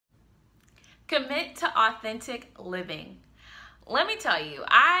Commit to authentic living. Let me tell you,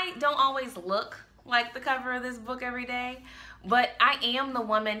 I don't always look like the cover of this book every day, but I am the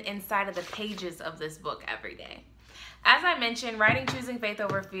woman inside of the pages of this book every day. As I mentioned, writing Choosing Faith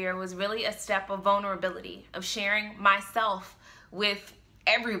Over Fear was really a step of vulnerability, of sharing myself with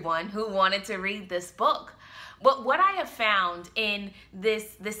everyone who wanted to read this book. But what I have found in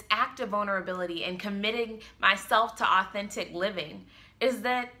this act of vulnerability and committing myself to authentic living is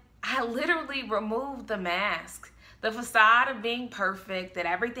that I literally removed the mask, the facade of being perfect, that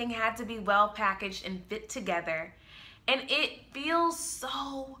everything had to be well packaged and fit together. And it feels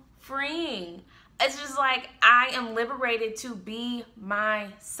so freeing. It's just like I am liberated to be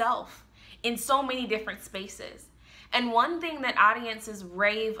myself in so many different spaces. And one thing that audiences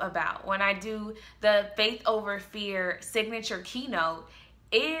rave about when I do the Faith Over Fear signature keynote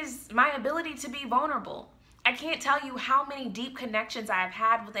is my ability to be vulnerable. I can't tell you how many deep connections I have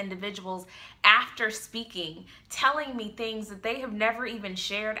had with individuals after speaking, telling me things that they have never even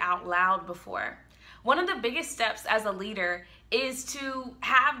shared out loud before. One of the biggest steps as a leader is to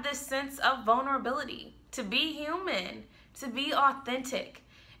have this sense of vulnerability, to be human, to be authentic.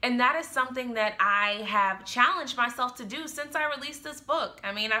 And that is something that I have challenged myself to do since I released this book.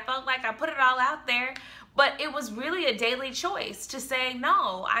 I mean, I felt like I put it all out there, but it was really a daily choice to say,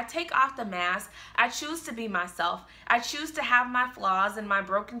 no, I take off the mask. I choose to be myself. I choose to have my flaws and my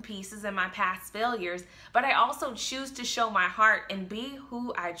broken pieces and my past failures, but I also choose to show my heart and be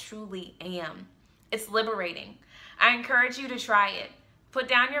who I truly am. It's liberating. I encourage you to try it. Put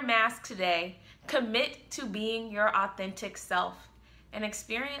down your mask today. Commit to being your authentic self and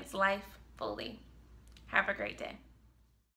experience life fully. Have a great day.